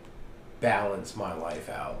that balance my life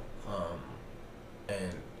out.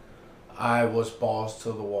 And I was balls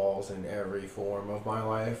to the walls in every form of my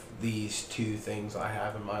life. These two things I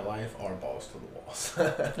have in my life are balls to the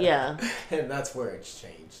walls. yeah. And that's where it's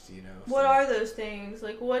changed, you know. What so. are those things?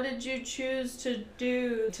 Like, what did you choose to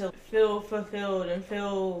do to feel fulfilled and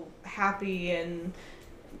feel happy and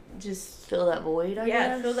just Fill that void, I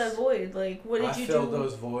guess. fill that void? Like, what did I you filled do?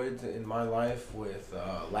 those voids in my life with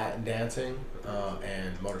Latin dancing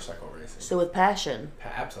and motorcycle racing. So with passion.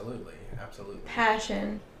 Absolutely.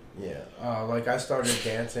 Passion. Yeah, like I started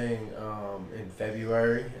dancing in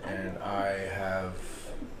February, and I have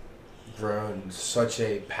grown such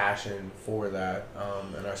a passion for that.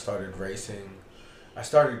 And I started racing. I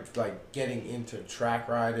started like getting into track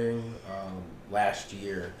riding last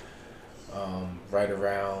year, right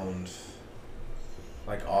around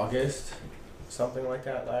like August, something like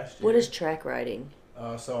that last year. What is track riding?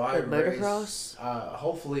 So I Like motocross?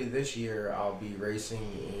 hopefully this year I'll be racing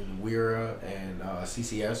in Wira and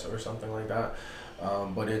CCS or something like that.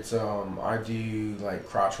 But it's I do like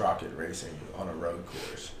crotch rocket racing on a road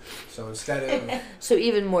course. So instead of So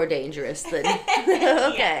even more dangerous than.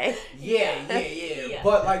 Okay. yeah.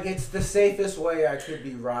 But like it's the safest way I could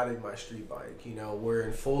be riding my street bike. You know, we're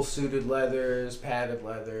in full suited leathers, padded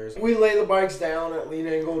leathers. We lay the bikes down at lean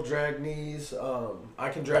angle, drag knees. I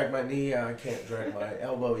can drag my knee. I can't drag my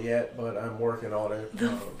elbow yet, but I'm working on it.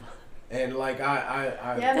 And like I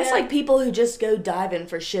Yeah, That's man. like people who just go diving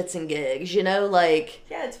for shits and gigs, you know? Like,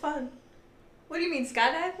 Yeah, it's fun. What do you mean,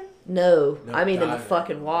 skydiving? no, No, I mean in the diving.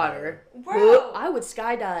 fucking water. Bro. I would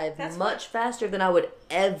skydive That's much faster than I would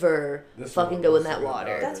ever This fucking one go in was that so water.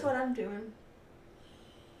 dark. That's what I'm doing.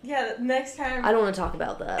 Yeah, next time. I don't want to talk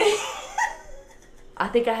about that. I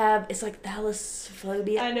think I have, it's like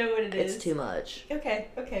thalassophobia. I know what it is. It's too much. Okay.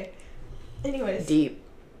 Anyways. Deep.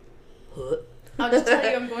 I'll just tell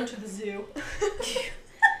you I'm going to the zoo.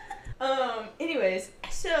 Anyways,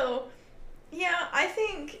 so, yeah, I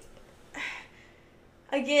think,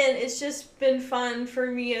 again, it's just been fun for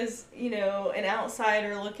me as, you know, an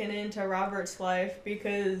outsider looking into Robert's life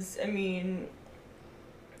because, I mean,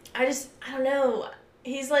 I don't know.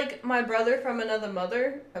 He's like my brother from another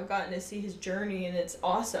mother. I've gotten to see his journey and it's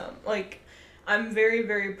awesome. Like, I'm very,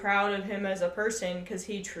 very proud of him as a person because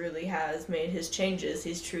he truly has made his changes.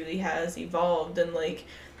 He truly has evolved and, like,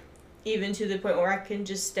 even to the point where I can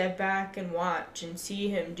just step back and watch and see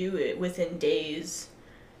him do it within days.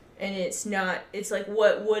 And it's like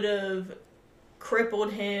what would have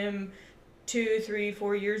crippled him 2, 3,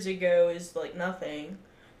 4 years ago is like nothing.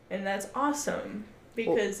 And that's awesome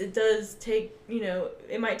because it does take, you know,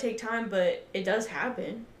 it might take time, but it does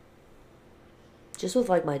happen. Just with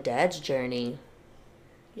like my dad's journey,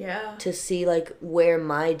 Yeah. to see like where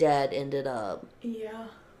my dad ended up. Yeah.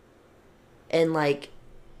 And like,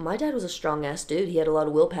 my dad was a strong ass dude. He had a lot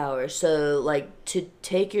of willpower. So like, to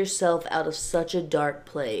take yourself out of such a dark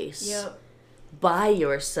place Yep. by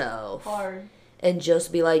yourself Hard. and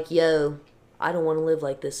just be like, yo, I don't want to live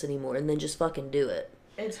like this anymore, and then just fucking do it.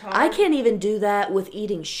 It's hard. I can't even do that with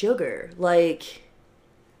eating sugar. Like,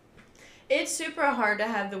 It's super hard to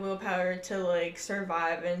have the willpower to like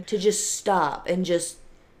survive and to just stop and just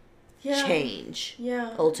yeah. change,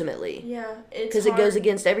 Yeah. ultimately. Yeah. It's Because it goes hard.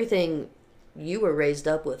 against everything you were raised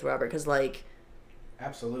up with, Robert. Because, like,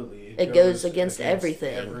 Absolutely. It goes against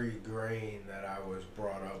everything. Every grain that I was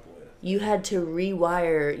brought up with. you had to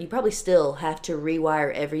rewire, you probably still have to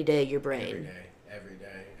rewire every day your brain. Every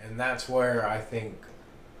day. And that's where I think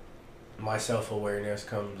my self-awareness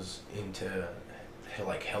comes into,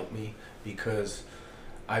 like, help me because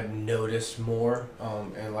I've noticed more,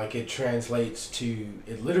 and, like, it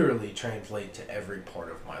literally translates to every part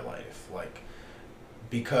of my life. Like,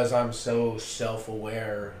 because I'm so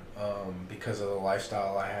self-aware, because of the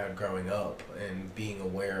lifestyle I had growing up and being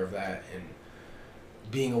aware of that and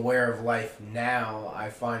being aware of life now, I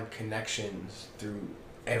find connections through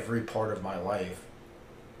every part of my life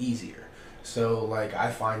easier. So like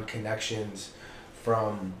I find connections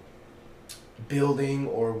from building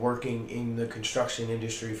or working in the construction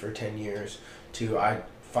industry for 10 years to I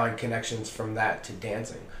find connections from that to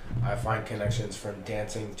dancing. I find connections from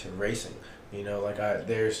dancing to racing. You know, like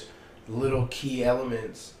there's little key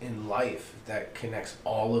elements in life that connects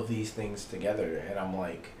all of these things together, and I'm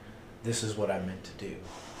like, this is what I'm meant to do.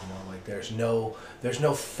 You know, like there's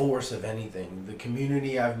no force of anything. The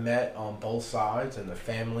community I've met on both sides and the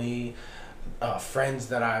family, friends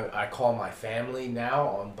that I call my family now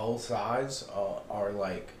on both sides are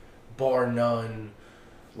like, bar none,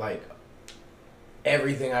 like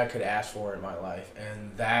everything I could ask for in my life,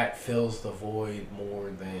 and that fills the void more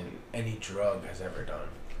than any drug has ever done.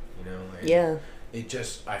 You know, and yeah. It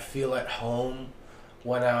just, I feel at home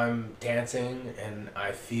when I'm dancing, and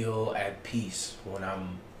I feel at peace when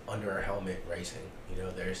I'm under a helmet racing. You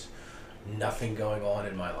know, there's nothing going on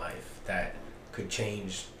in my life that could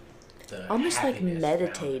change the almost like happiness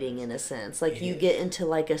meditating around it. in a sense. Like It you is. get into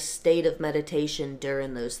like a state of meditation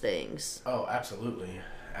during those things. Oh, absolutely.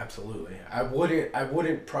 Absolutely. I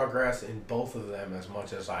wouldn't progress in both of them as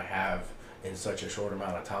much as I have in such a short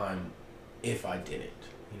amount of time if I didn't.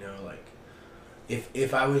 You know, like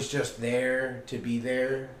if I was just there to be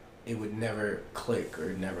there, it would never click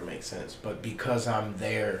or never make sense. But because I'm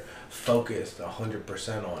there, focused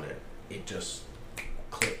 100% on it, it just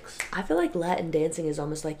clicks. I feel like Latin dancing is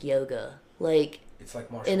almost like yoga. Like It's like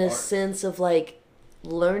martial in a arts. sense of like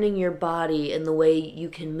learning your body and the way you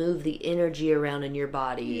can move the energy around in your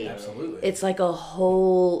body. Absolutely. It's like a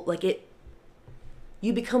whole, like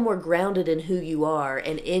you become more grounded in who you are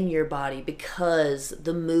and in your body because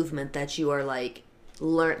the movement that you are like, you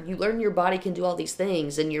learn your body can do all these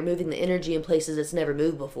things, and you're moving the energy in places it's never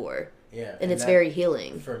moved before. Yeah. And it's that- very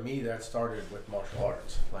healing. For me, that started with martial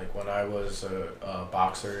arts. Like when I was a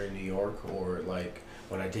boxer in New York, or like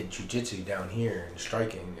when I did jiu-jitsu down here and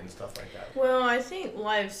striking and stuff like that. Well, I think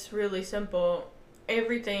life's really simple.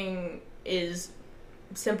 Everything is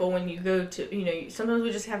simple when you go to, sometimes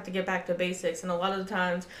we just have to get back to basics, and a lot of the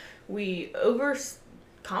times we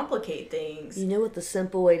overcomplicate things. You know what the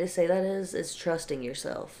simple way to say that is? Is trusting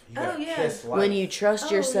yourself. You gotta Oh, yeah. kiss life. When you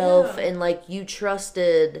trust Oh, yourself yeah. and like you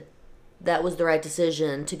trusted that was the right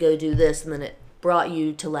decision to go do this, and then it brought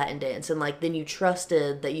you to Latin dance, and like then you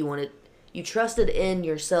trusted that you trusted in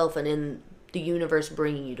yourself and in the universe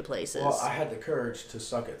bringing you to places. Well, I had the courage to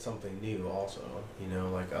suck at something new also. You know,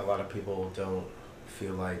 like a lot of people don't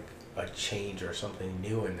feel like a change or something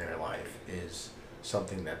new in their life is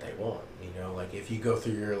something that they want. You know, like if you go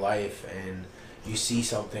through your life and you see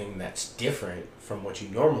something that's different from what you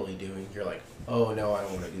normally do, and you're like, oh no, I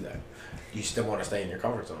don't want to do that. You still want to stay in your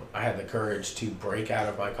comfort zone. I had the courage to break out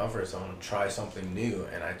of my comfort zone, try something new,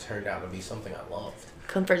 and I turned out to be something I loved.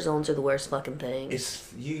 Comfort zones are the worst fucking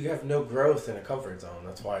things. You have no growth in a comfort zone.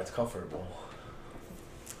 That's why it's comfortable.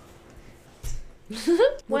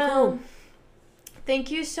 Well, thank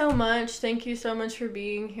you so much. Thank you so much for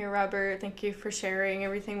being here, Robert. Thank you for sharing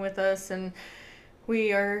everything with us, and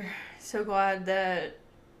we are so glad that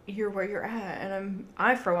you're where you're at, and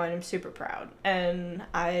I for one am super proud, and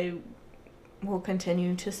I will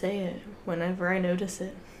continue to say it whenever I notice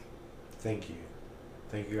it. Thank you.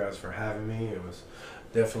 Thank you guys for having me. It was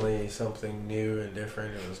definitely something new and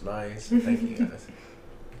different. It was nice. Thank you guys.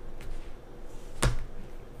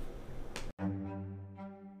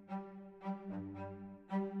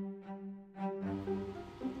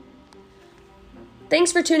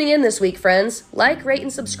 Thanks for tuning in this week, friends. Like, rate,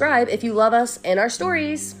 and subscribe if you love us and our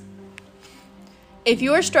stories. If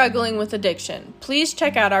you are struggling with addiction, please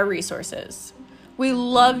check out our resources. We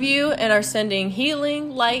love you and are sending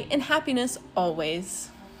healing, light, and happiness always.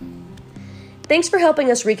 Thanks for helping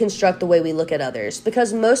us reconstruct the way we look at others,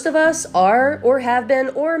 because most of us are, or have been,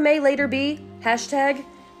 or may later be,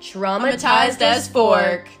 #traumatized as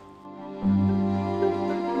fork.